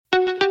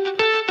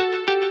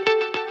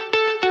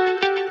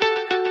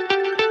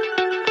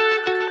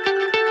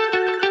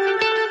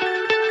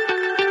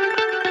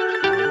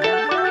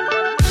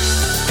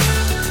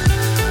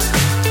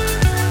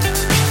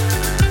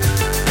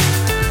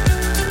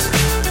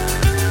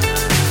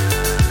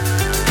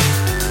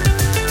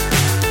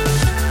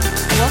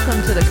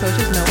Welcome to the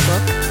Coach's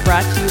Notebook,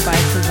 brought to you by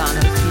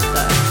Pisano's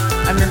Pizza.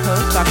 I'm your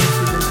host, Dr.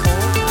 Susan Kolb,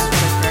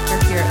 athletic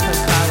director here at Hood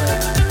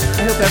College.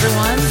 I hope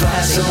everyone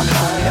has a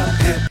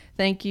wonderful week.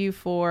 Thank you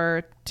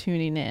for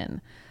tuning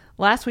in.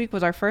 Last week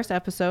was our first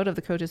episode of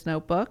the Coach's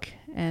Notebook,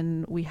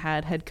 and we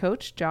had head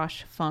coach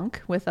Josh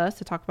Funk with us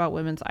to talk about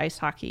women's ice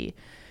hockey.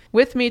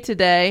 With me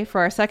today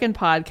for our second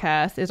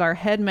podcast is our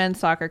head men's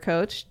soccer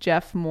coach,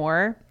 Geoff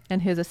Moore,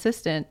 and his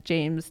assistant,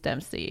 James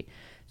Dempsey.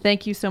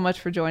 Thank you so much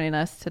for joining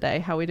us today.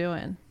 How are we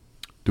doing?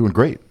 Doing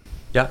great.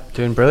 Yeah,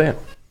 doing brilliant.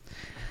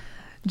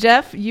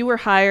 Geoff, you were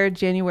hired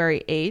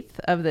January 8th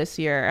of this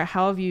year.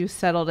 How have you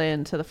settled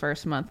into the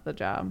first month of the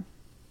job?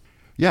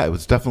 Yeah, it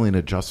was definitely an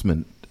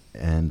adjustment,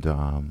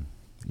 and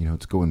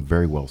it's going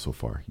very well so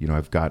far.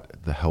 I've got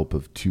the help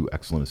of two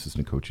excellent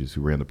assistant coaches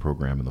who ran the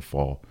program in the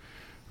fall,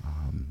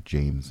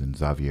 James and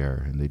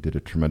Xavier, and they did a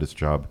tremendous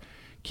job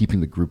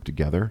keeping the group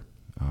together,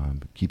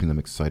 keeping them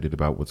excited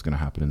about what's going to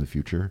happen in the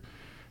future.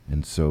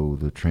 And so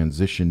the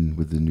transition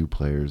with the new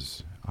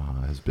players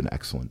has been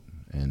excellent.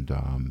 And,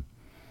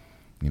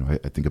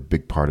 I think a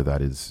big part of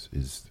that is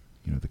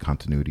the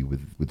continuity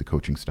with the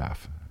coaching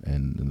staff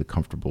and the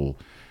comfortable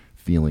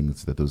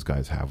feelings that those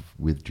guys have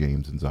with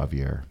James and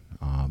Xavier.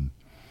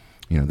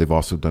 They've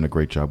also done a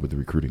great job with the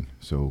recruiting.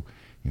 So,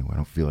 I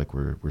don't feel like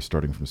we're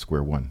starting from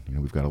square one.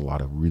 We've got a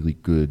lot of really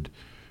good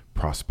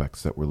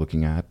prospects that we're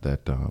looking at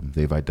that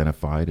they've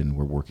identified and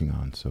we're working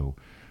on. So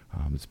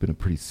it's been a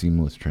pretty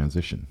seamless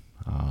transition.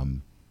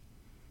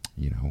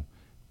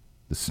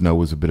 The snow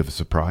was a bit of a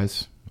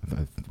surprise.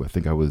 I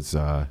think I was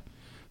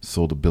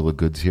sold a bill of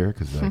goods here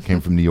because I came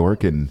from New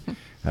York, and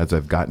as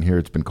I've gotten here,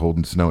 it's been cold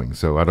and snowing.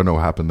 So I don't know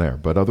what happened there,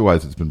 but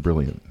otherwise it's been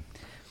brilliant.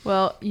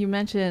 Well, you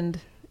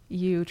mentioned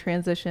you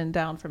transitioned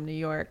down from New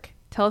York.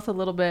 Tell us a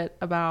little bit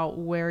about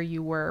where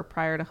you were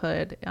prior to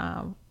Hood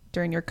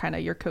during your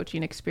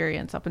coaching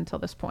experience up until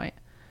this point.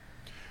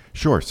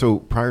 Sure. So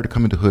prior to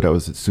coming to Hood, I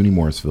was at SUNY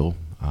Morrisville,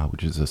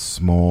 which is a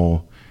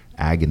small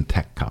ag and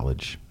tech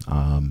college.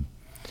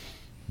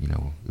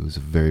 It was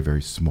a very,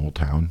 very small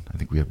town. I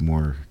think we had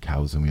more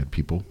cows than we had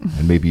people,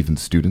 and maybe even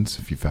students,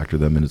 if you factor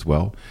them in as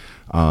well.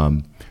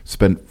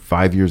 Spent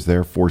 5 years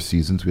there, 4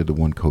 seasons. We had the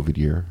one COVID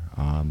year.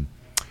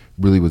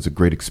 Really was a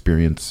great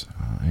experience.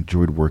 I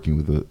enjoyed working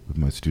with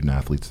my student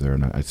athletes there,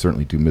 and I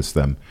certainly do miss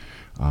them.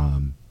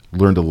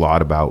 Learned a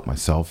lot about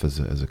myself as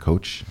a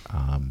coach,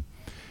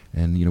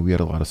 and we had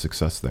a lot of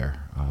success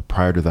there.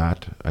 Prior to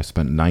that, I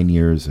spent 9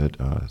 years at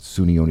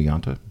SUNY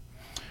Oneonta.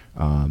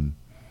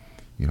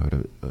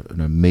 Had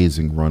an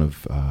amazing run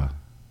of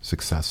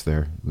success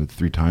there.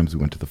 3 times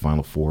we went to the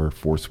Final Four,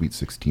 4 Sweet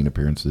 16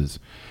 appearances,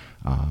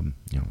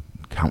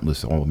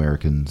 countless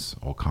All-Americans,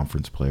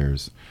 all-conference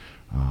players.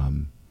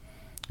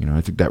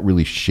 I think that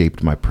really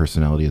shaped my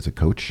personality as a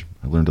coach.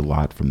 I learned a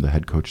lot from the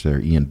head coach there,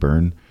 Ian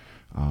Byrne,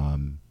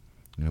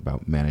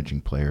 about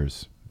managing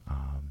players,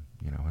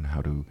 and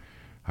how to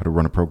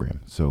run a program.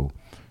 So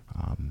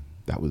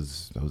that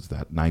was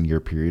that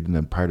 9-year period. And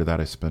then prior to that,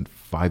 I spent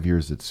 5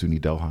 years at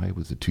SUNY Delhi. It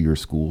was a 2-year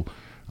school.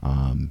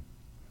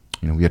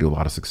 We had a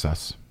lot of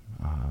success.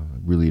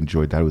 Really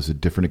enjoyed that. It was a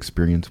different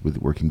experience with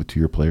working with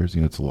 2-year players.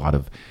 It's a lot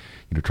of,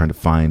 trying to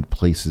find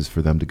places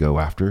for them to go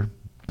after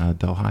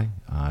Delhi,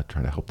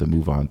 trying to help them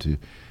move on to,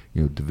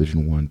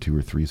 Division 1, 2,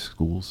 or 3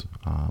 schools.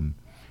 And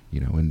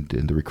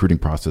the recruiting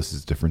process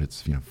is different.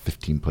 It's,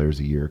 15 players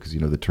a year because,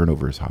 the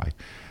turnover is high.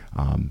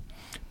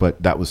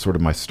 But that was sort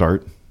of my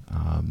start.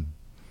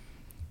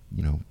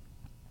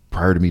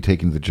 Prior to me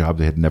taking the job,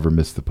 they had never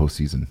missed the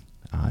postseason.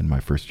 In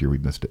my first year, we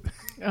missed it.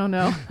 Oh,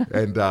 no.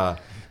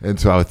 and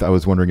so I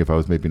was wondering if I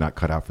was maybe not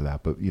cut out for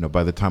that. But,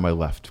 by the time I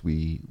left,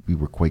 we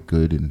were quite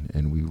good,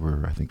 and we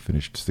were, I think,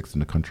 finished 6th in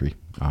the country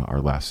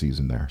our last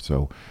season there.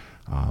 So,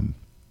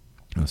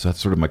 so that's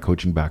sort of my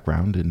coaching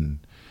background, and,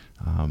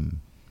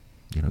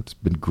 it's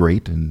been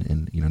great.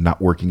 And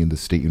not working in the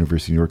State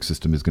University of New York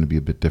system is going to be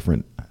a bit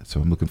different. So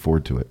I'm looking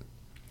forward to it.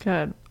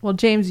 Good. Well,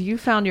 James, you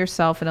found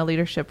yourself in a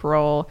leadership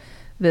role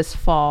this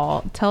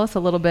fall. Tell us a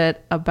little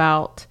bit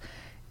about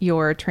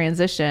your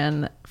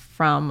transition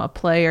from a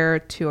player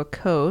to a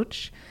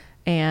coach,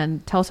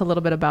 and tell us a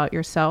little bit about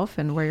yourself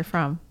and where you're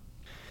from.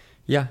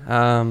 Yeah,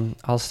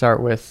 I'll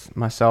start with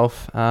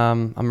myself.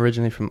 I'm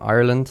originally from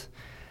Ireland.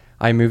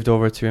 I moved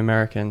over to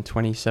America in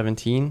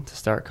 2017 to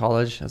start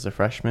college as a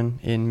freshman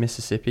in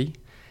Mississippi.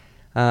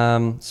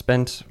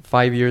 Spent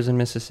 5 years in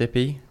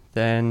Mississippi,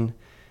 then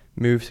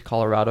moved to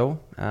Colorado,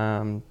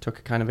 took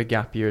a kind of a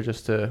gap year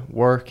just to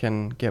work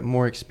and get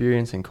more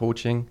experience in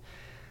coaching.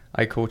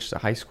 I coached a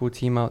high school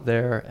team out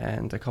there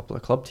and a couple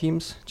of club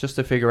teams just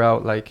to figure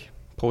out,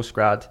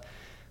 post-grad,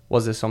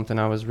 was this something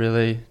I was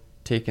really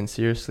taking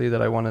seriously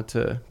that I wanted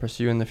to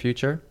pursue in the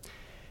future?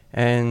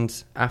 And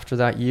after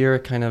that year,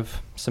 it kind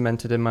of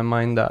cemented in my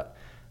mind that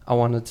I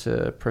wanted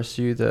to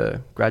pursue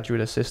the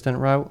graduate assistant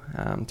route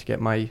to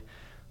get my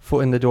foot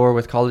in the door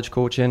with college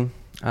coaching,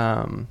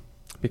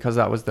 because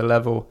that was the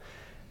level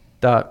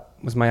that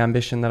was my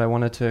ambition that I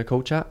wanted to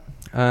coach at.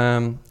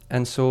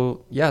 And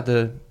so,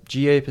 the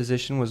GA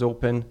position was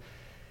open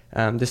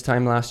this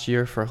time last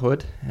year for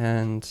Hood,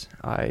 and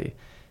I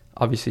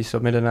obviously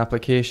submitted an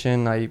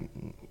application. I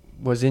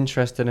was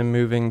interested in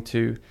moving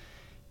to,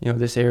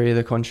 this area of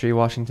the country,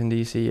 Washington,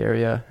 D.C.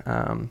 area.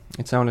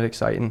 It sounded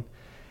exciting.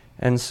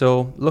 And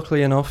so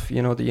luckily enough,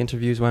 the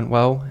interviews went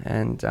well,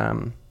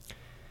 and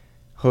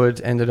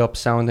Hood ended up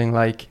sounding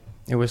like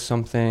it was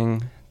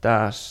something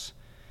that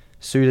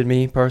suited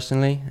me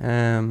personally,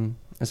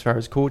 as far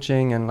as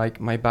coaching and like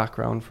my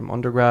background from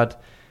undergrad,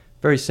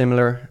 very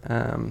similar.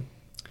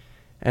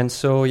 And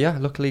so,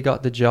 luckily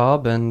got the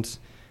job and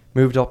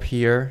moved up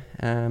here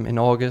in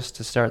August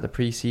to start the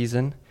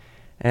preseason.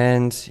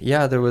 And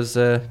there was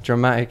a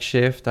dramatic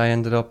shift. I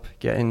ended up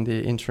getting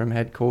the interim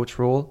head coach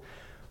role.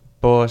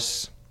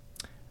 But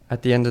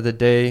at the end of the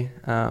day,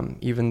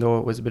 even though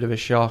it was a bit of a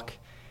shock,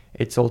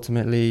 it's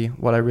ultimately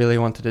what I really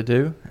wanted to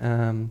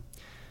do.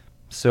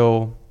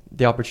 So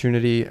the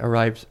opportunity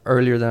arrived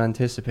earlier than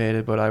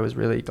anticipated, but I was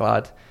really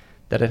glad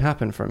that it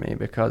happened for me,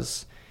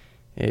 because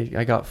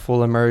I got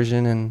full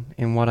immersion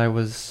in what I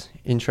was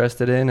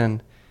interested in,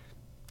 and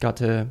got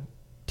to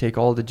take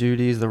all the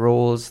duties, the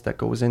roles that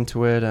goes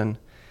into it. And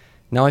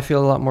now I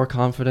feel a lot more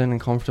confident and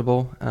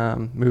comfortable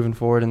moving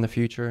forward in the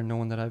future,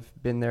 knowing that I've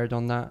been there,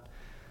 done that.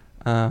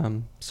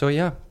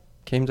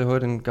 Came to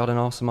Hood and got an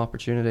awesome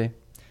opportunity.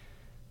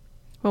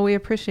 Well, we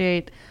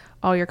appreciate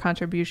all your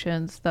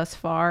contributions thus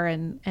far,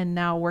 and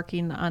now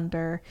working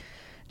under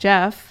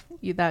Geoff,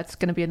 that's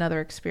going to be another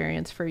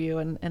experience for you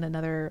and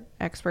another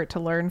expert to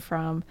learn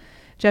from.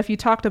 Geoff, you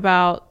talked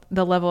about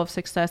the level of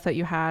success that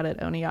you had at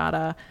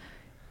Oneonta.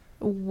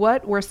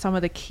 What were some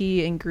of the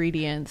key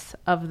ingredients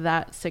of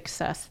that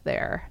success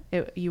there?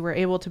 You were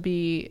able to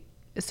be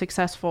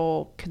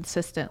successful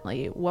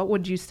consistently. What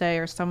would you say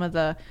are some of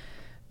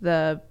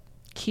the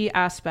key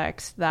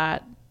aspects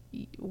that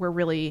were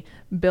really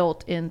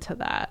built into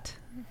that?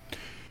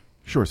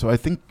 Sure. So I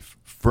think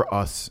for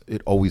us,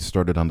 it always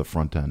started on the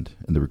front end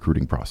in the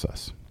recruiting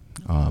process.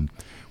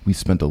 We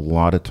spent a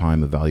lot of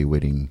time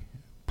evaluating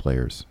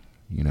players.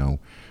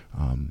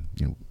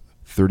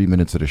 30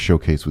 minutes at a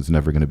showcase was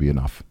never going to be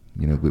enough.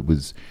 It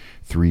was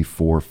 3,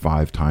 4,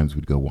 5 times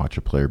we'd go watch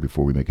a player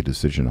before we make a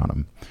decision on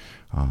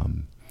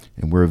him.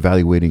 And we're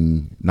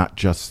evaluating not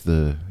just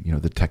the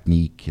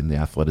technique and the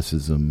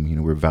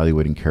athleticism. We're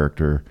evaluating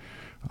character,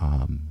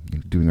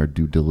 doing our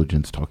due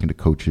diligence, talking to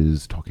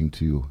coaches, talking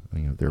to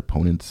their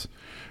opponents,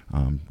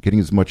 getting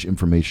as much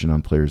information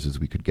on players as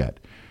we could get.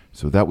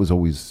 So that was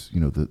always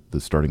the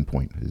starting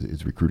point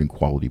is recruiting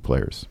quality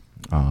players.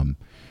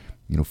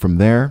 From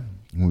there,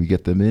 when we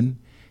get them in,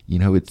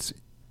 it's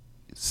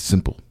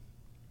simple.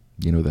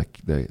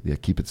 That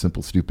keep it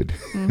simple, stupid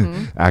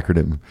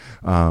acronym.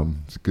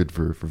 It's good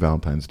for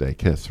Valentine's Day,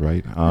 KISS,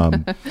 right?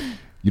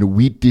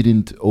 We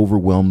didn't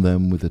overwhelm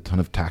them with a ton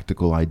of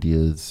tactical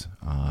ideas.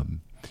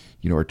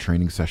 Our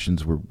training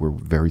sessions were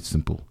very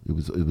simple.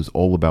 It was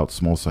all about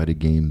small-sided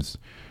games,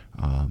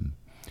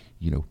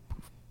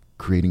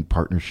 creating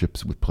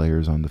partnerships with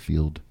players on the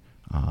field,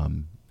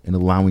 and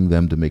allowing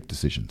them to make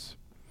decisions.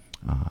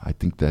 I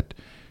think that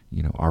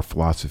our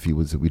philosophy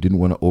was that we didn't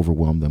want to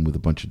overwhelm them with a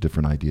bunch of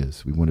different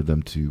ideas. We wanted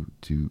them to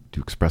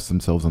express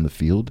themselves on the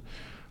field,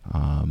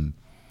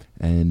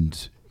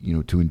 and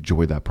to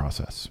enjoy that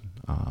process.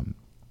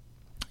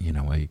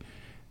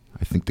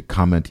 I think the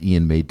comment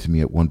Ian made to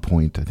me at one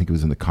point, I think it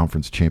was in the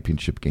conference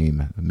championship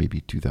game,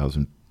 maybe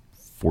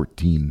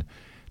 2014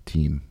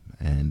 team,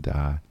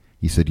 and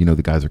he said,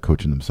 the guys are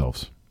coaching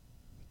themselves.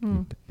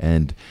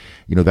 And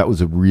that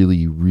was a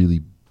really,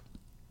 really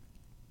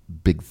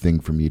big thing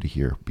for me to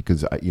hear,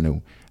 because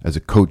as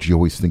a coach, you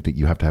always think that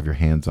you have to have your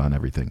hands on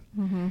everything.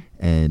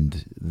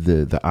 And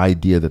the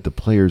idea that the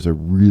players are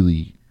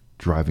really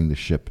driving the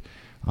ship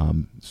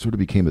sort of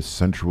became a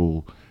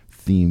central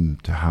theme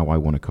to how I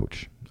want to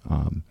coach.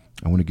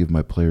 I want to give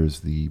my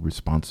players the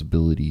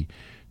responsibility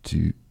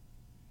to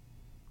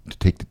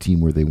take the team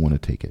where they want to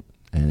take it,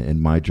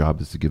 and my job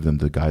is to give them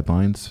the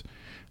guidelines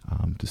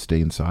to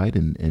stay inside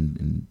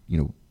and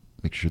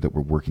make sure that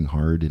we're working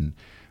hard and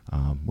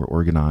we're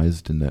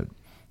organized, and that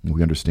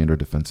we understand our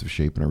defensive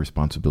shape and our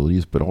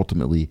responsibilities. But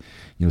ultimately,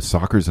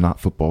 soccer is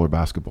not football or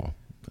basketball.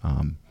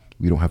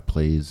 We don't have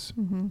plays.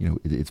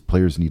 It's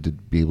players need to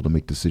be able to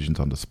make decisions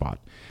on the spot.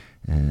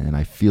 And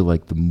I feel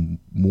like the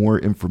more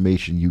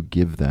information you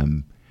give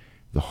them,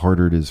 the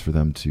harder it is for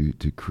them to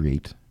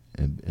create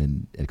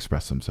and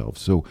express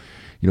themselves. So,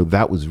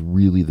 that was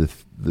really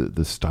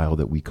the style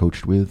that we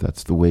coached with.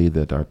 That's the way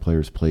that our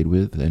players played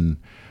with. And,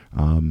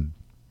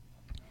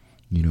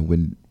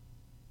 when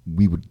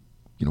we would,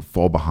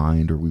 fall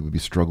behind or we would be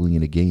struggling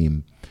in a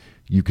game,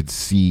 you could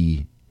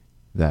see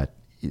that,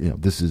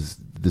 this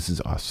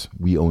is us.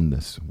 We own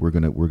this. We're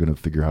gonna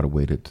figure out a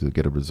way to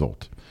get a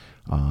result.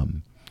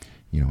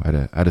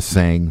 At a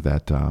saying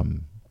that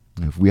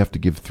if we have to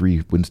give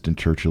 3 Winston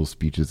Churchill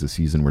speeches a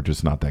season, we're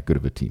just not that good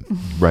of a team,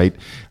 right?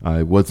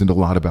 It wasn't a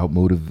lot about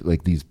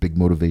like these big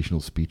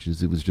motivational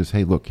speeches. It was just,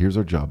 hey, look, here's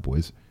our job,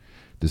 boys.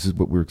 This is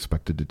what we're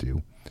expected to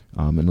do,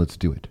 and let's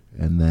do it.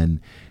 And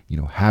then,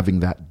 having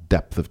that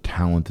depth of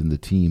talent in the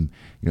team,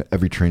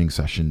 every training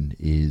session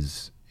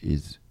is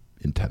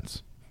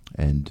intense.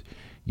 And,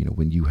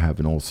 when you have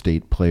an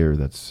all-state player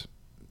that's,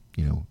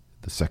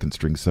 the second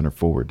string center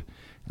forward,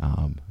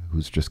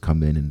 who's just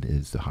come in and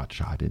is the hot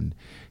shot, and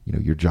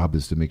your job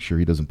is to make sure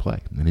he doesn't play,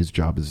 and his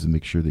job is to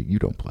make sure that you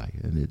don't play,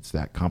 and it's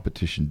that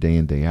competition day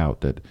in, day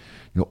out that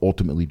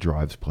ultimately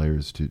drives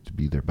players to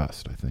be their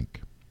best, I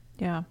think.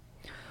 Yeah.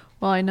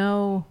 Well, I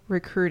know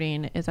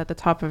recruiting is at the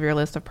top of your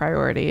list of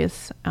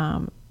priorities.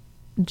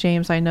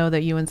 James, I know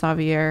that you and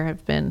Xavier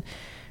have been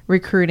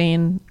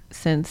recruiting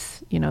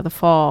since the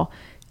fall.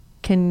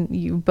 Can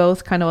you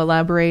both kind of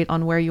elaborate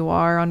on where you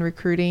are on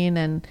recruiting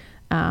and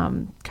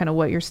kind of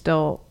what you're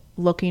still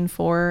looking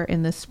for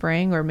in this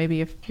spring, or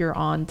maybe if you're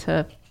on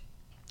to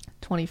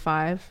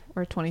 25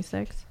 or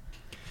 26?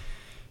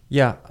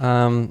 Yeah.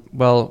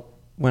 Well,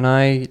 when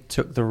I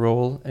took the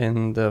role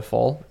in the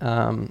fall,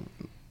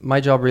 my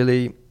job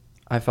really,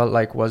 I felt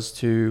like, was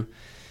to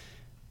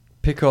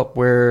pick up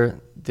where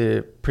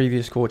the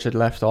previous coach had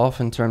left off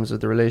in terms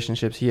of the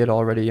relationships he had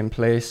already in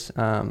place,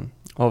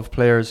 of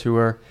players who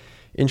were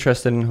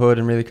interested in Hood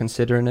and really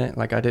considering it.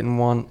 Like, I didn't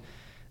want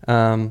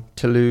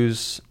to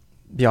lose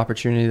the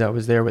opportunity that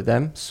was there with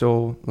them.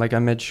 So, like, I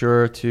made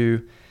sure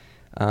to,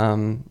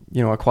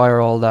 acquire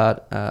all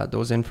that,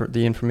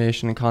 the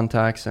information and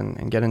contacts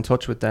and get in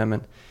touch with them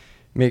and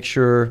make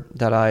sure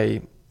that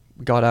I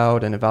got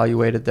out and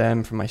evaluated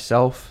them for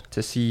myself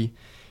to see,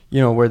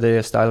 were they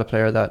a style of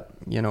player that,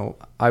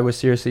 I was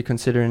seriously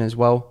considering as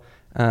well.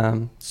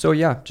 So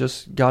yeah,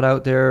 just got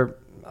out there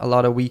a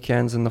lot of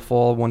weekends in the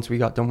fall once we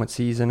got done with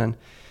season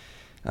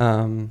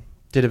and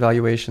did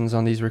evaluations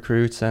on these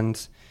recruits.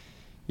 And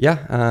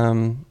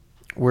yeah,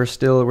 we're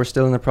still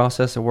in the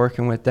process of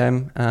working with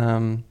them,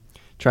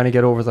 trying to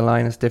get over the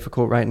line. It's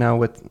difficult right now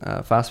with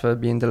FAFSA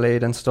being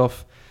delayed and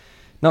stuff.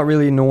 Not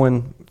really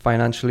knowing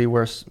financially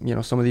where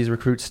some of these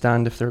recruits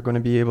stand, if they're going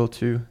to be able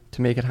to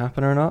make it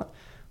happen or not.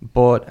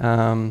 But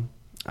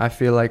I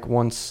feel like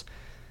once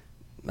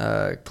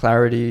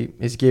clarity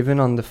is given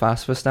on the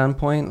FAFSA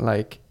standpoint,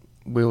 like,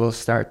 we will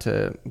start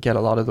to get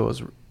a lot of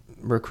those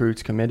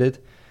recruits committed.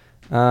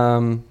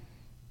 So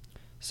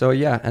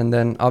yeah, and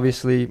then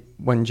obviously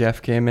when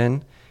Geoff came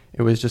in,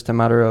 it was just a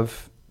matter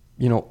of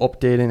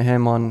updating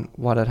him on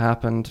what had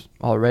happened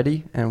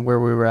already and where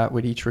we were at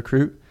with each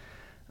recruit.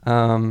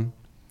 And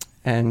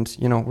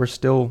we're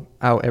still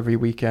out every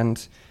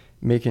weekend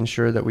making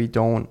sure that we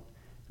don't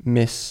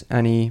miss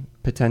any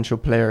potential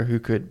player who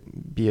could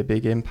be a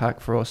big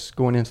impact for us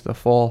going into the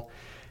fall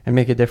and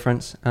make a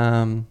difference.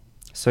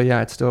 So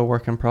yeah, it's still a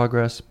work in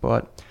progress,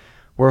 but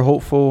we're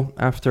hopeful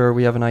after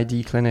we have an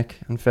ID clinic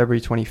on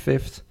February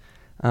 25th.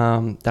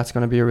 That's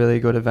going to be a really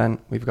good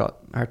event. We've got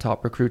our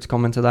top recruits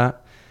coming to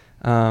that.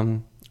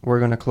 We're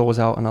going to close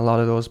out on a lot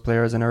of those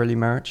players in early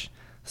March.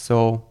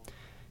 So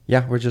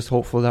yeah, we're just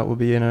hopeful that we'll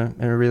be in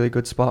a really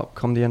good spot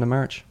come the end of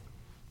March.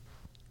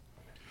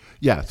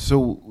 Yeah,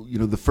 so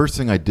the first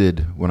thing I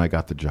did when I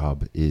got the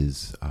job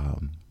is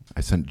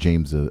I sent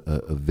James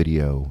a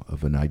video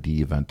of an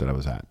ID event that I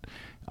was at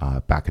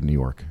back in New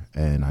York,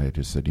 and I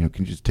just said, can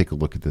you just take a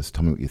look at this?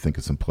 Tell me what you think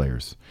of some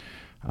players.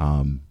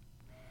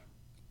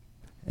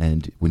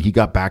 And when he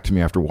got back to me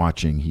after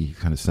watching, he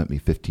kind of sent me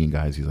 15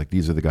 guys. He's like,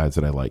 these are the guys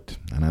that I liked.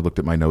 And I looked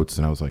at my notes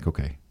and I was like,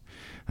 okay,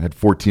 I had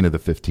 14 of the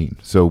 15.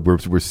 So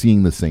we're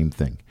seeing the same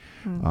thing.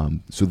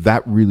 So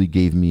that really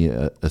gave me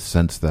a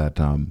sense that,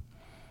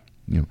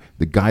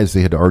 the guys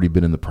they had already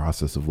been in the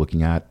process of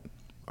looking at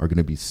are going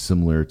to be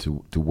similar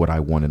to what I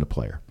want in a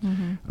player.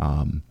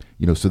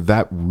 So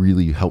that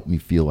really helped me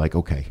feel like,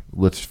 okay,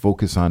 let's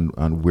focus on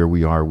where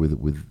we are with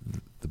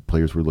the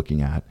players we're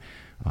looking at.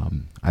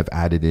 I've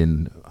added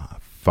in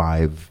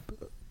 5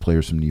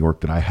 players from New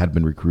York that I had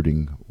been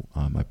recruiting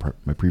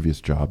my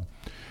previous job,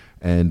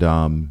 and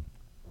kind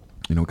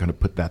of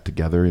put that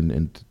together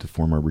and to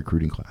form our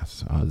recruiting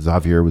class.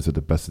 Xavier was at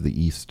the Best of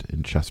the East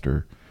in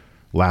Chester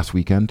last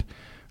weekend,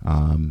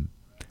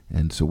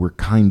 and so we're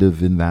kind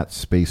of in that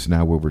space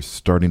now where we're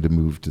starting to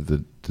move to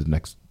the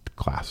next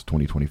class,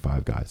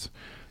 2025 guys.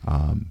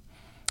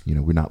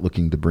 We're not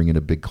looking to bring in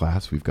a big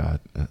class. We've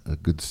got a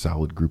good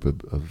solid group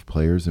of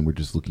players, and we're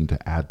just looking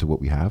to add to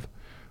what we have.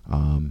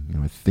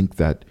 I think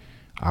that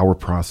our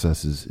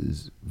process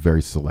is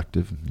very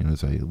selective,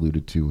 as I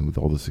alluded to, and with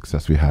all the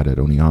success we had at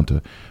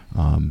Oneonta.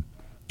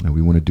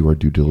 We want to do our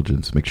due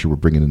diligence, make sure we're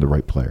bringing in the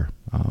right player,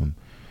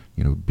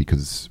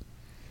 because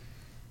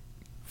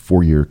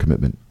 4-year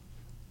commitment,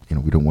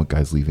 we don't want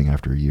guys leaving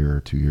after a year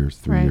or 2 years,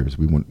 3 years.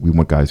 We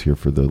want guys here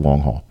for the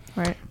long haul.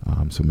 Right.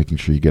 So making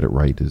sure you get it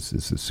right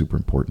is super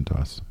important to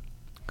us.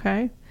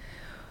 Okay.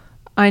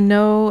 I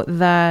know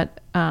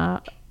that,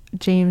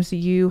 James,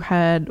 you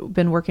had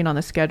been working on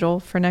the schedule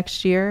for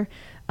next year.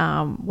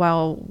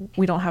 While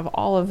we don't have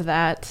all of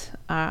that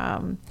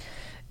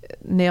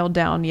nailed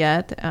down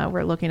yet,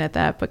 we're looking at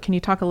that. But can you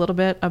talk a little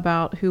bit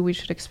about who we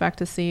should expect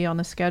to see on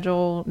the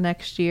schedule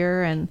next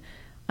year? And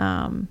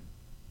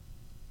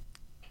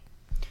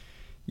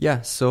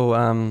yeah,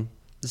 so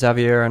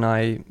Xavier and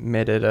I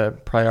made it a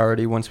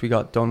priority once we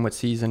got done with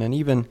season, and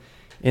even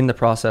in the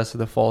process of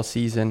the fall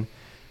season,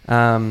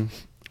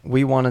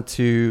 we wanted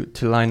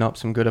to line up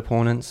some good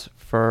opponents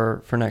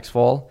for next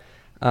fall.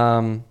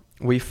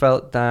 We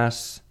felt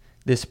that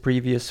this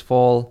previous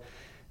fall,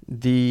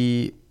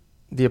 the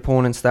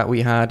opponents that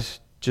we had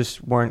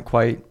just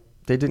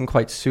they didn't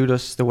quite suit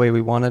us the way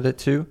we wanted it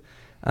to.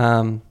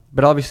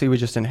 But obviously we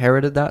just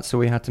inherited that, so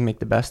we had to make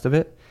the best of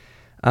it.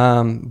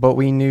 But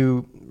we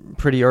knew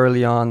pretty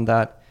early on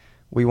that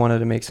we wanted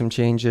to make some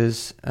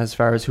changes as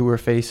far as who we're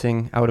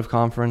facing out of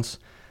conference,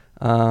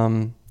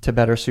 to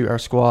better suit our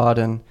squad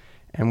and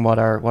what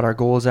our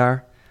goals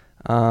are.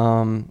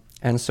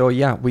 And so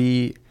yeah,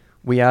 we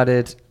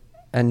added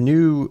a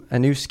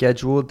new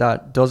schedule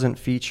that doesn't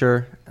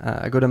feature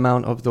a good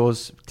amount of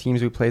those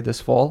teams we played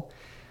this fall.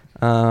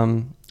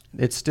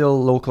 It's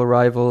still local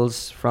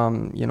rivals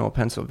from,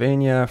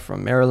 Pennsylvania,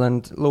 from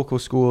Maryland, local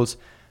schools,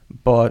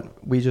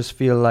 but we just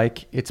feel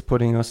like it's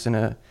putting us in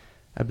a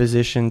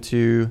position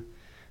to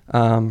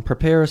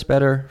prepare us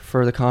better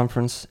for the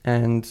conference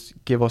and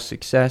give us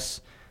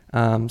success.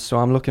 So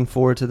I'm looking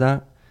forward to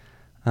that.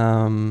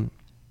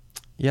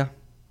 Yeah.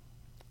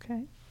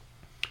 Okay.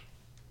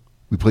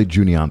 We played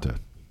Juniata,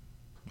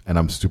 and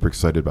I'm super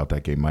excited about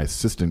that game. My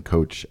assistant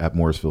coach at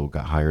Morrisville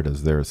got hired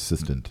as their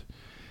assistant.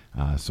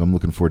 So I'm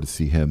looking forward to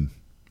see him.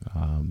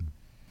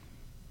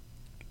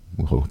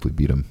 We'll hopefully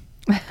beat him.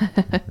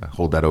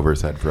 Hold that over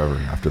his head forever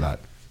after that.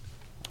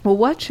 Well,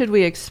 what should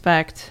we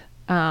expect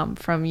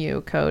from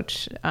you,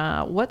 Coach?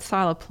 What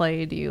style of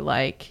play do you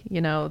like?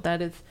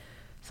 That is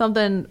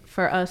something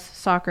for us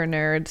soccer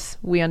nerds.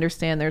 We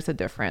understand there's a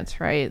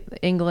difference, right?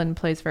 England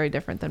plays very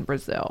different than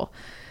Brazil.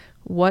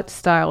 What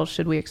style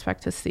should we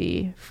expect to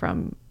see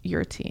from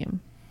your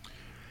team?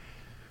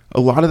 A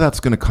lot of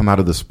that's going to come out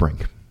of the spring,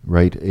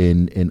 right?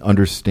 In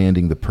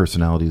understanding the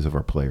personalities of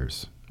our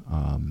players.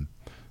 I'm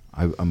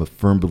a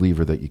firm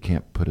believer that you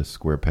can't put a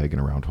square peg in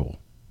a round hole,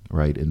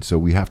 right? And so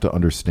we have to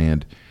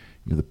understand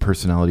the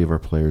personality of our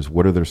players.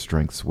 What are their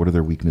strengths? What are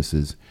their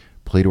weaknesses?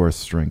 Play to our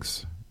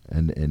strengths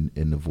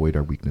and avoid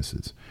our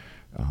weaknesses.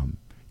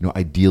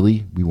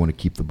 Ideally, we want to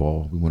keep the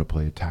ball. We want to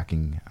play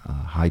attacking,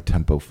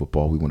 high-tempo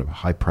football. We want to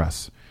high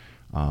press.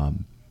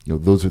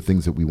 Those are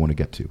things that we want to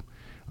get to.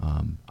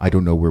 I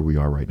don't know where we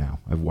are right now.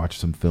 I've watched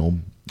some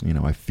film.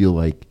 I feel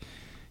like,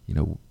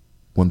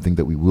 one thing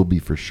that we will be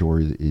for sure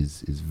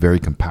is very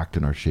compact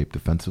in our shape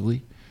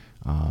defensively.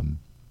 I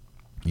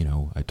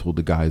told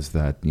the guys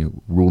that,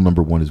 rule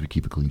number one is we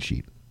keep a clean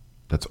sheet.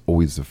 That's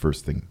always the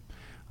first thing.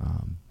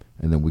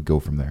 And then we go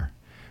from there.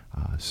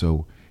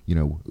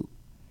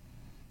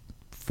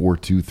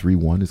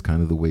 4-2-3-1 is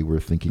kind of the way we're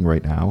thinking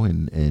right now.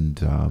 And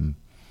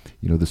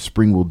the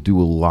spring will do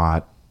a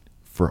lot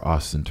for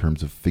us in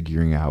terms of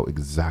figuring out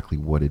exactly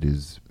what it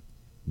is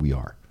we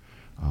are.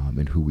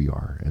 And who we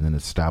are, and then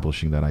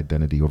establishing that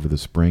identity over the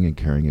spring and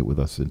carrying it with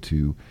us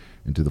into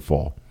the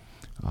fall.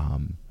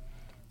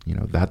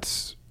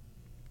 That's,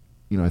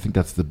 I think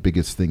that's the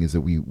biggest thing, is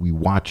that we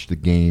watch the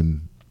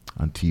game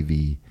on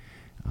TV,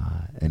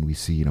 and we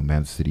see,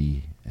 Man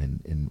City,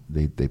 and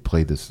they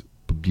play this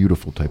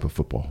beautiful type of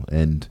football,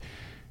 and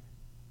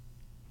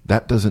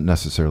that doesn't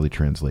necessarily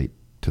translate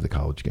to the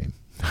college game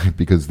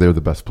because they're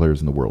the best players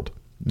in the world.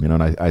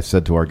 And I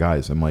said to our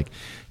guys, I'm like,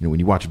 when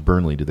you watch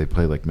Burnley, do they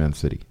play like Man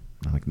City?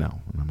 I'm like, no.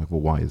 And I'm like, well,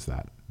 why is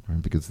that?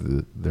 Right? Because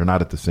they're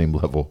not at the same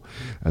level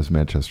as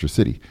Manchester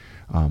City.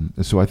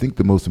 And so I think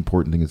the most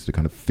important thing is to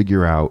kind of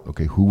figure out,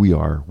 okay, who we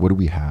are, what do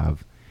we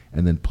have,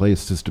 and then play a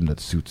system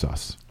that suits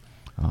us.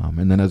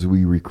 And then as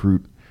we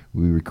recruit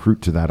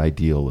to that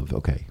ideal of,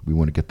 okay, we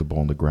want to get the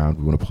ball on the ground,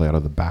 we want to play out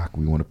of the back,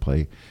 we want to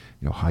play,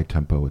 high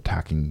tempo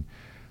attacking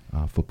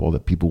football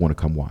that people want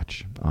to come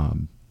watch.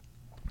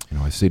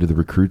 I say to the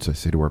recruits, I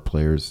say to our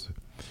players,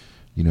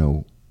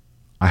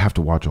 I have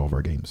to watch all of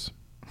our games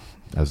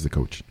as the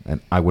coach, and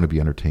I want to be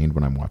entertained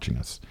when I'm watching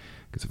us,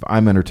 because if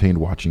I'm entertained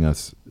watching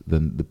us,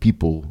 then the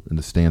people in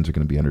the stands are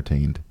going to be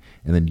entertained,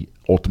 and then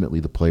ultimately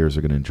the players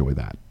are going to enjoy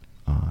that,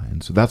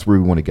 and so that's where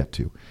we want to get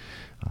to,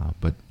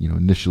 but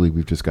initially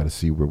we've just got to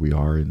see where we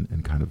are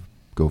and kind of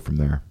go from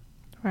there.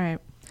 Right.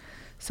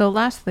 So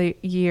last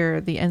year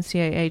the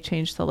NCAA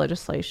changed the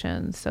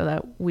legislation so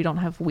that we don't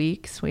have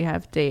weeks, we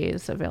have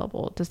days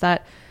available. Does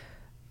that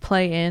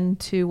play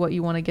into what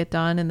you want to get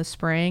done in the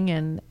spring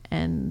and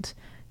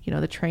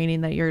the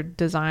training that you're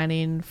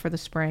designing for the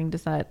spring?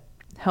 Does that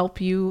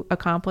help you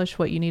accomplish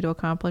what you need to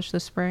accomplish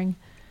this spring?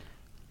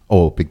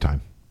 Oh, big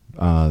time.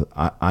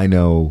 I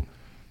know,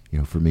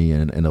 for me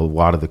and a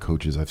lot of the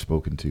coaches I've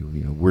spoken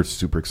to, we're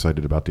super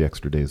excited about the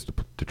extra days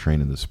to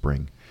train in the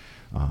spring,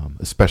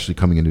 especially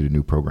coming into the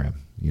new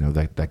program.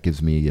 That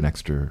gives me an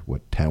extra,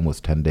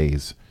 10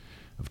 days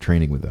of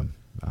training with them,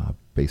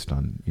 based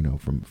on,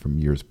 from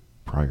years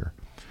prior.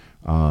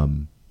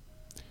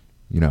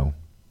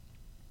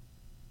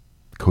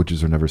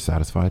 Coaches are never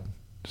satisfied,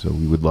 so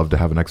we would love to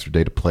have an extra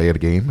day to play at a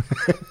game.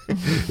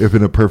 If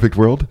in a perfect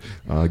world,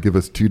 give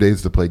us 2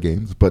 days to play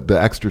games, but the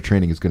extra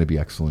training is going to be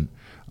excellent.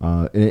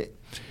 And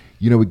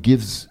it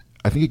gives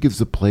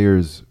the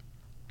players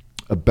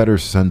a better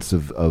sense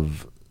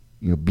of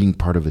being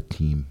part of a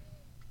team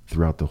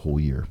throughout the whole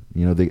year.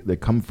 They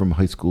come from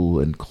high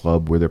school and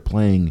club where they're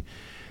playing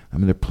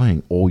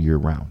all year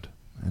round,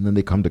 and then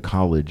they come to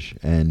college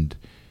and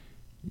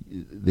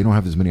they don't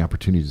have as many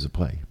opportunities to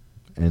play.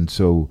 And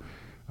so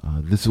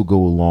this will go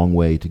a long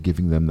way to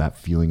giving them that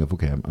feeling of,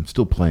 okay, I'm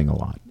still playing a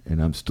lot,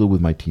 and I'm still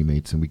with my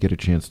teammates, and we get a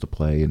chance to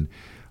play. And,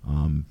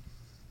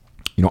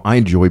 I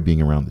enjoy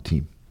being around the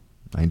team.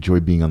 I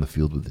enjoy being on the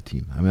field with the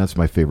team. I mean, that's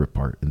my favorite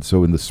part. And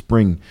so in the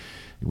spring,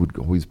 it would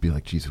always be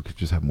like, geez, we could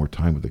just have more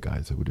time with the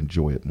guys. I would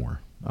enjoy it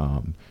more.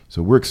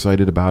 So we're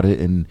excited about it.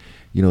 And,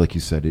 like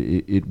you said,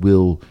 it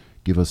will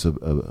give us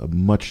a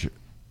much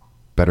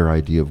better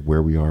idea of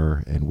where we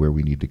are and where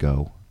we need to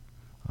go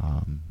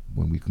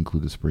when we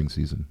conclude the spring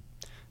season.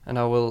 And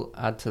I will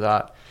add to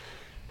that,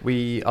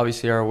 we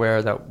obviously are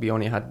aware that we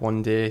only had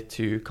one day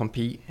to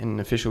compete in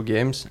official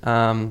games.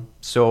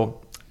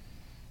 So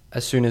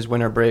as soon as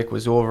winter break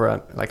was over,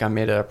 I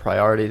made it a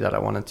priority that I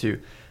wanted to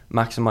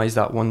maximize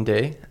that one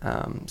day.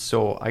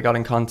 So I got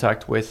in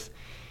contact with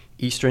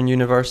Eastern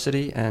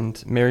University and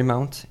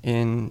Marymount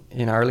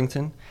in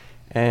Arlington.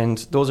 And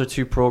those are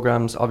two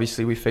programs.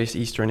 Obviously, we faced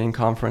Eastern in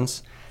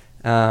conference,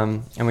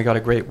 and we got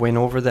a great win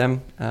over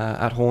them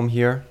at home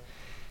here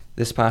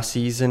this past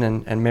season.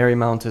 And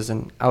Marymount is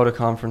an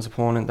out-of-conference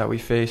opponent that we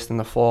faced in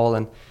the fall,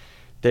 and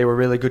they were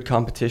really good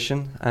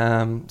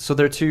competition. So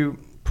they're two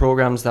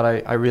programs that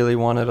I really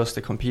wanted us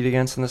to compete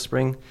against in the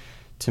spring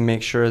to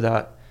make sure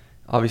that,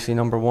 obviously,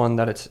 number one,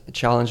 that it's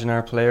challenging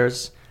our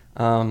players,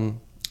 and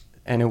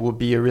it will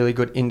be a really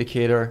good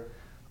indicator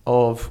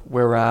of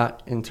where we're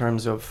at in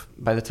terms of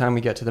by the time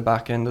we get to the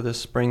back end of the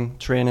spring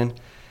training,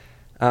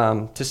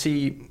 to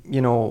see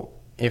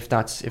if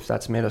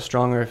that's made us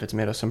stronger, if it's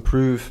made us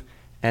improve,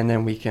 and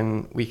then we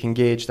can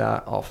gauge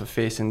that off of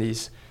facing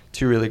these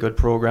two really good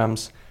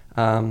programs.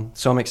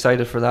 So I'm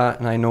excited for that,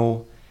 and I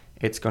know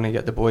it's going to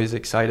get the boys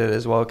excited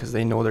as well because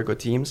they know they're good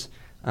teams.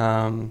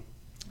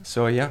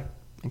 So yeah,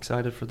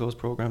 excited for those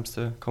programs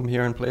to come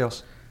here and play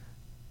us.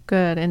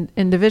 Good. And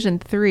in Division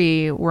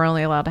 3, we're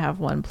only allowed to have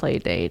one play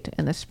date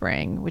in the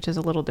spring, which is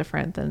a little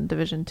different than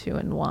Division 2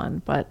 and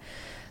 1. But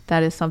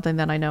that is something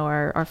that I know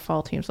our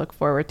fall teams look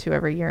forward to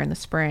every year in the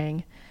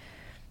spring.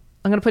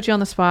 I'm going to put you on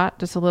the spot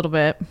just a little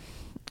bit.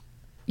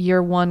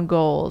 Year 1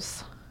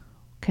 goals.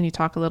 Can you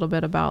talk a little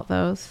bit about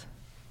those?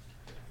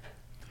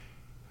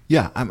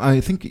 Yeah,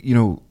 I think,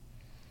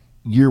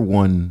 year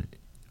 1,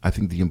 I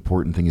think the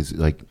important thing is,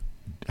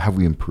 have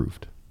we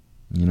improved?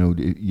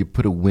 You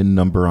put a win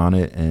number on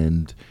it,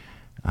 and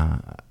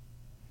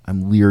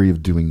I'm leery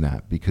of doing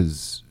that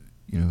because,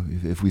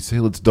 if we say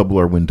let's double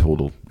our win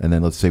total, and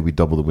then let's say we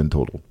double the win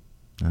total,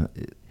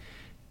 the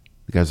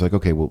guy's like,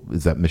 okay, well,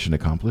 is that mission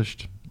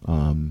accomplished?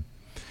 So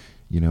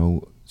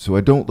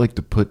I don't like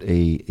to put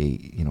a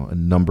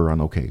number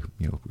on, okay,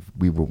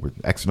 we were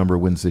X number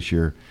of wins this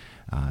year,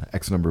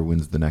 X number of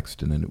wins the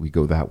next, and then we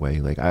go that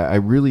way. I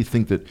really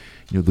think that,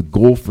 the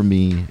goal for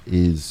me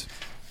is,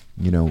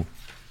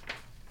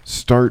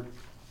 start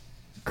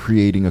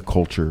creating a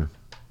culture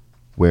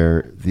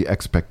where the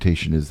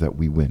expectation is that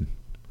we win,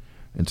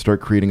 and start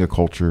creating a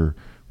culture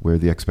where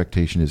the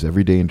expectation is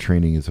every day in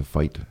training is a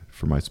fight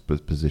for my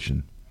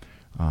position.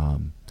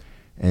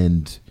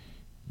 And,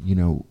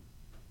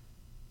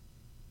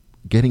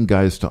 getting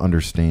guys to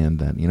understand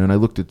that, and I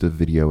looked at the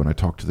video and I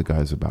talked to the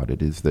guys about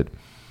it, is that,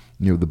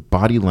 the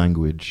body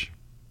language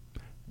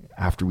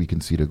after we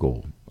concede a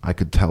goal, I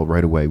could tell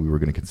right away we were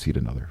going to concede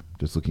another,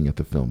 just looking at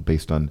the film,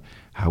 based on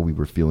how we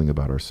were feeling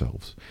about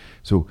ourselves.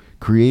 So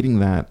creating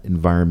that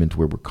environment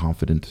where we're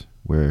confident,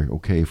 where,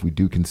 okay, if we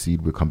do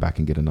concede, we'll come back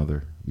and get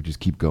another. We just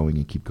keep going,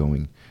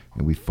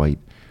 and we fight.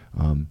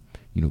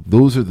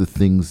 Those are the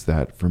things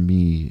that, for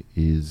me,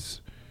 is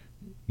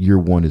year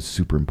 1 is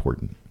super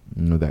important.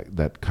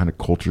 That kind of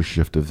culture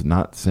shift of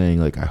not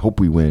saying, I hope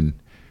we win,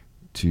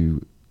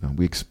 to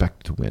we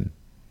expect to win.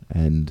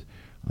 And,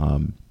 a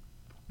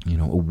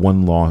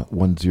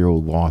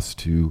 1-0 loss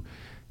to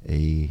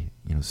a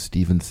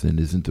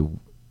Stevenson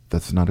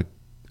that's not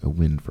a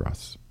win for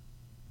us,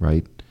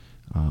 right?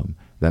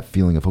 That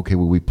feeling of, okay,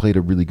 well, we played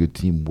a really good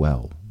team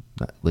well.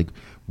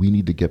 We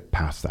need to get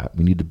past that.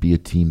 We need to be a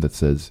team that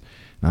says,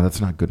 no, that's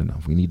not good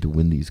enough. We need to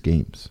win these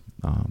games.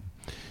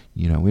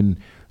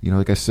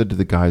 Like I said to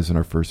the guys in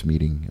our first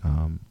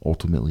meeting,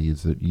 ultimately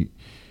is that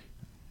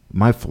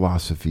my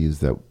philosophy is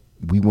that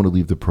we want to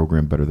leave the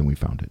program better than we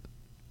found it.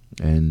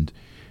 And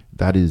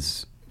that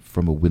is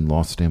from a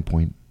win-loss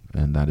standpoint,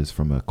 and that is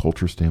from a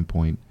culture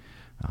standpoint,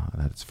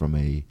 that's from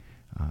a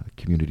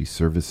community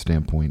service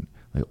standpoint.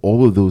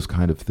 All of those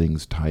kind of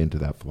things tie into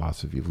that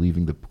philosophy of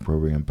leaving the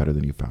program better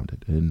than you found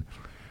it. And,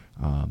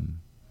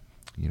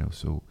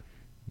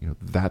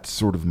 that's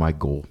sort of my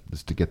goal,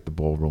 is to get the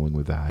ball rolling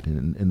with that.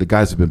 And the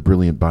guys have been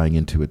brilliant buying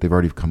into it. They've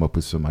already come up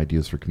with some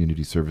ideas for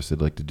community service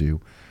they'd like to do.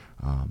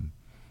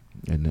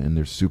 And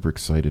they're super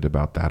excited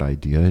about that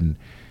idea. And,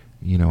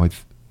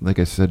 like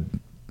I said,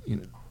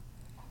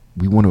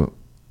 we want to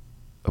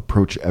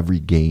approach every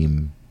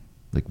game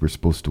like we're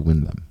supposed to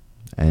win them.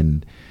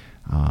 And,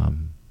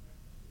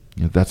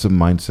 that's a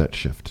mindset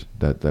shift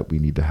that we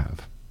need to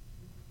have.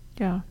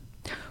 Yeah.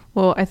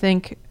 Well, I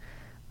think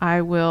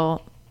I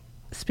will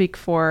speak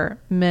for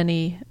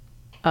many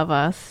of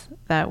us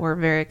that we're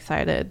very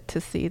excited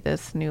to see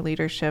this new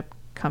leadership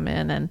come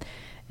in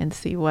and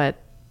see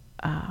what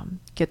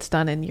gets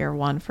done in year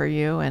one for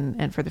you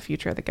and for the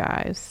future of the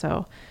guys.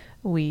 So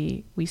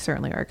we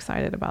certainly are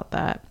excited about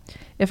that.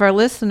 If our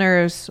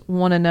listeners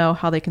want to know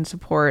how they can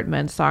support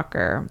men's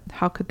soccer,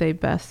 how could they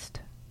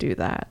best do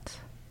that?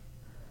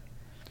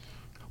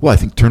 Well, I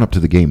think turn up to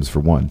the games for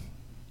one.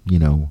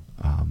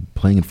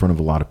 Playing in front of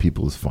a lot of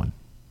people is fun,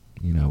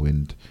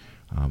 and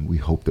we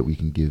hope that we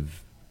can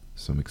give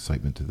some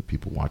excitement to the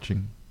people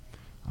watching.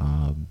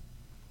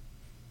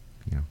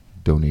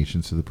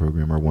 Donations to the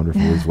program are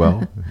wonderful as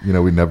well.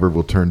 We never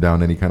will turn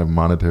down any kind of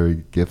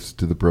monetary gifts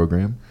to the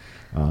program.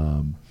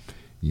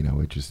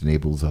 It just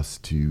enables us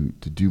to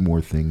do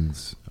more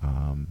things,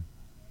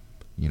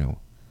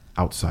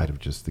 outside of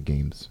just the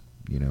games,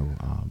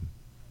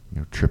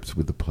 trips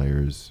with the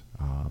players,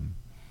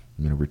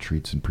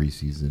 retreats in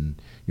preseason,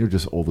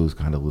 just all those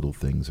kind of little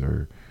things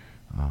are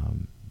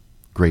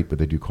great, but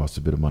they do cost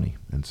a bit of money.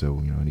 And so,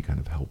 any kind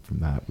of help from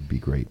that would be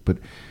great. But,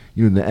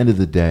 in the end of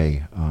the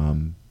day,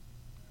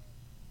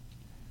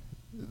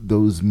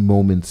 those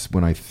moments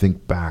when I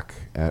think back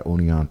at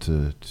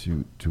Oneonta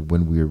to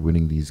when we were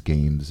winning these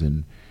games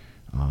and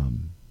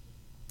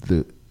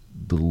the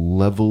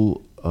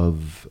level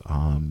of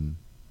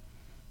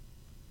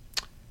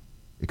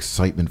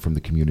excitement from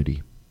the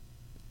community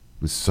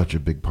was such a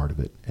big part of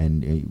it.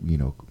 And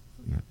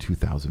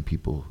 2,000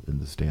 people in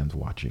the stands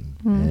watching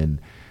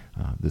and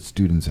the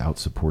students out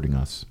supporting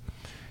us.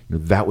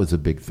 That was a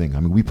big thing.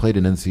 I mean, we played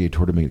in NCAA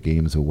tournament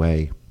games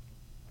away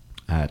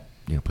at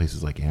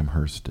places like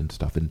Amherst and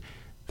stuff, and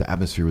the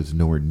atmosphere was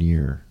nowhere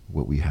near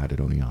what we had at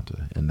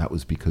Oneonta, and that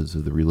was because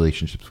of the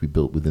relationships we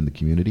built within the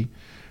community,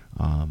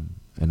 and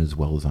as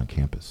well as on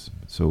campus.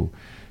 So,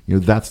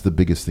 that's the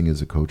biggest thing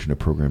as a coach in a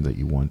program that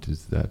you want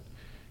is that,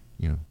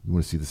 you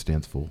want to see the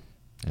stands full,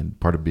 and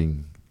part of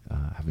being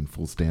having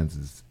full stands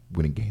is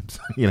winning games.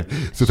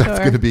 So that's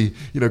going to be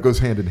goes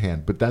hand in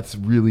hand. But that's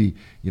really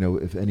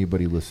if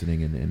anybody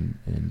listening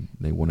and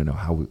they want to know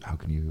how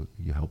can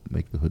you help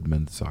make the Hood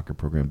men's soccer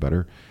program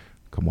better,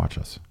 come watch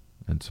us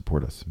and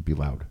support us and be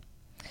loud.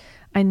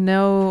 I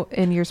know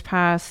in years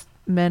past,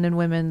 men and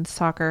women's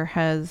soccer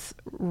has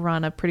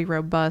run a pretty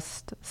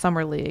robust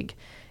summer league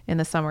in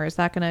the summer. Is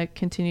that going to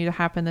continue to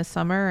happen this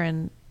summer?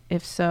 And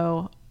if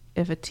so,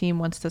 if a team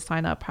wants to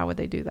sign up, how would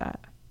they do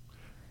that?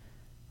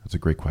 That's a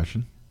great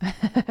question.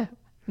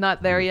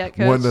 Not there yet,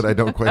 Coach. One that I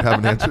don't quite have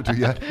an answer to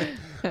yet.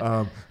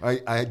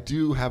 I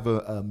do have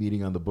a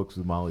meeting on the books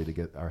with Molly to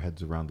get our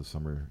heads around the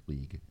summer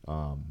league.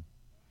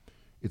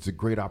 It's a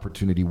great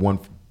opportunity, one,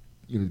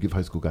 to give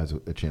high school guys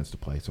a chance to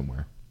play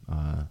somewhere,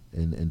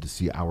 and to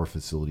see our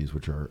facilities,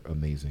 which are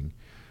amazing.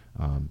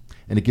 And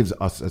it gives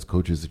us as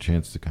coaches a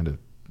chance to kind of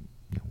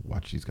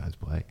watch these guys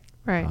play.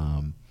 Right.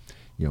 And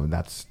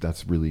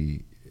that's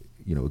really,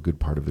 a good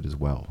part of it as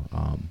well.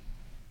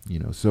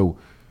 So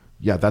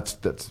yeah, that's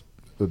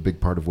a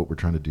big part of what we're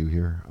trying to do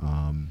here.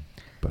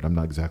 But I'm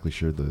not exactly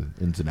sure the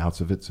ins and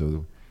outs of it.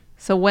 So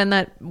when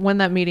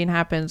that meeting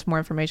happens, more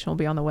information will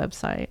be on the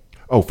website.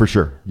 Oh, for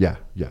sure. Yeah.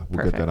 We'll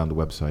Perfect. get that on the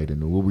website,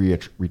 and we'll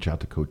reach out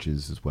to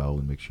coaches as well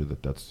and make sure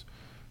that that's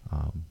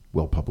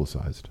well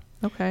publicized.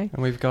 Okay.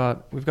 And we've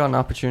got an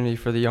opportunity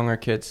for the younger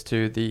kids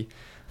too, the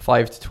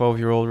 5 to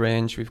 12-year-old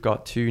range. We've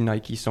got 2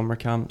 Nike summer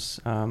camps.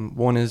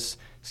 One is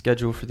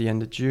scheduled for the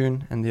end of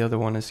June, and the other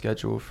one is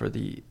scheduled for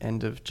the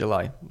end of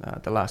July,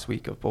 the last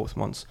week of both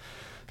months.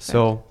 Perfect.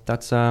 So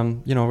that's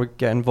we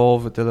get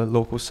involved with the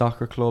local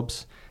soccer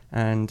clubs,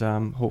 and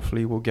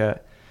hopefully we'll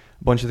get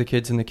a bunch of the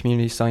kids in the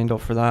community signed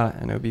up for that,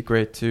 and it would be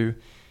great to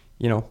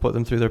put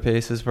them through their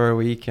paces for a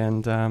week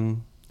and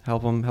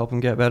help them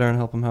get better and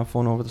help them have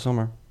fun over the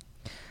summer.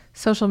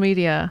 Social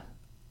media,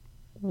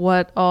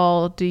 what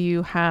all do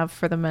you have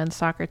for the men's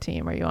soccer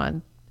team? Are you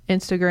on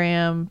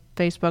Instagram,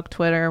 Facebook,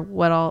 Twitter?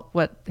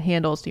 What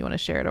handles do you want to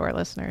share to our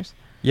listeners?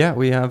 Yeah,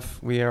 we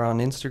are on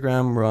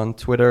Instagram, we're on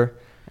Twitter,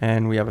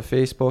 and we have a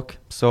Facebook.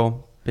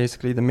 So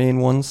basically the main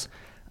ones.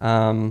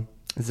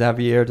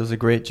 Xavier does a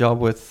great job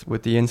with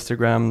the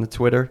Instagram and the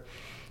Twitter.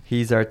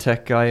 He's our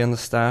tech guy on the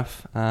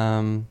staff.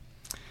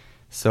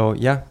 So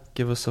yeah,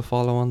 give us a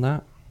follow on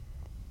that.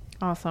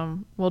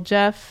 Awesome. Well,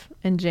 Geoff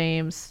and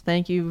James,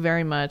 thank you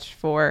very much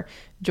for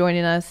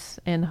joining us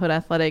in Hood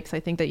Athletics. I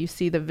think that you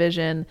see the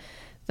vision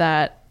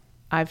that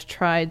I've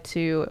tried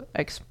to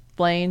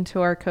explain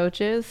to our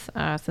coaches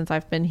since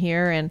I've been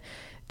here, and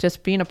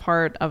just being a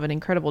part of an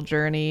incredible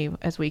journey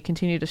as we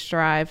continue to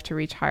strive to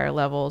reach higher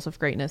levels of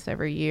greatness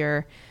every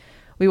year.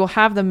 We will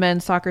have the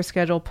men's soccer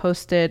schedule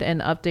posted and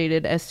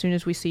updated as soon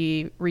as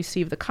we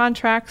receive the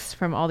contracts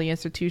from all the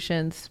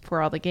institutions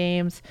for all the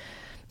games.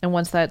 And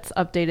once that's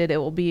updated, it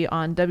will be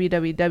on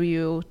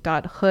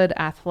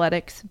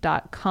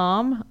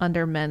www.hoodathletics.com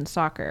under men's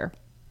soccer.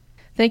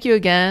 Thank you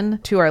again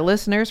to our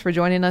listeners for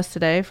joining us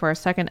today for our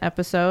second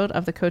episode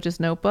of the Coach's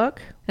Notebook.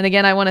 And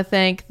again, I want to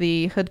thank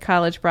the Hood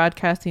College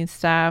broadcasting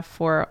staff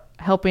for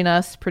helping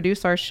us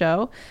produce our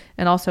show,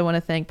 and also want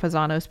to thank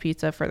Pisano's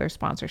Pizza for their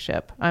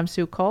sponsorship. I'm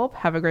Sue Kolb.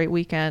 Have a great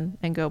weekend,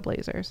 and go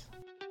Blazers.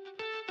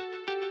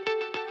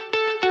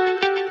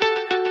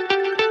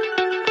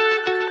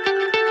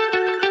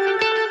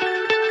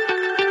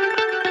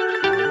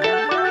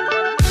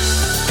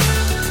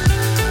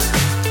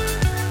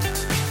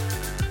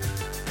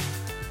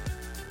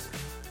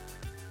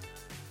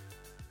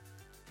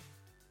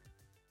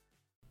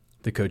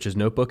 The Coach's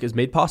Notebook is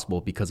made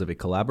possible because of a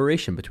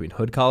collaboration between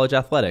Hood College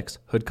Athletics,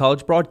 Hood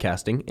College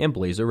Broadcasting, and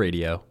Blazer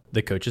Radio.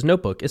 The Coach's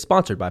Notebook is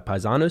sponsored by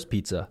Paisano's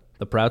Pizza,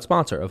 the proud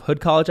sponsor of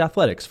Hood College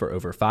Athletics for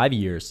over 5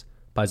 years.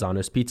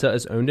 Paisano's Pizza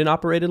is owned and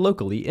operated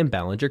locally in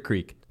Ballinger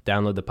Creek.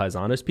 Download the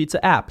Paisano's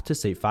Pizza app to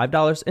save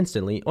 $5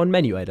 instantly on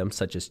menu items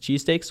such as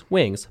cheesesteaks,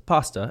 wings,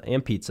 pasta,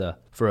 and pizza.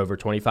 For over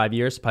 25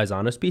 years,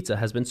 Paisano's Pizza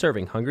has been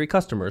serving hungry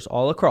customers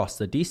all across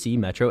the D.C.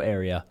 metro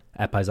area.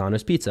 At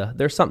Paisano's Pizza,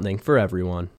 there's something for everyone.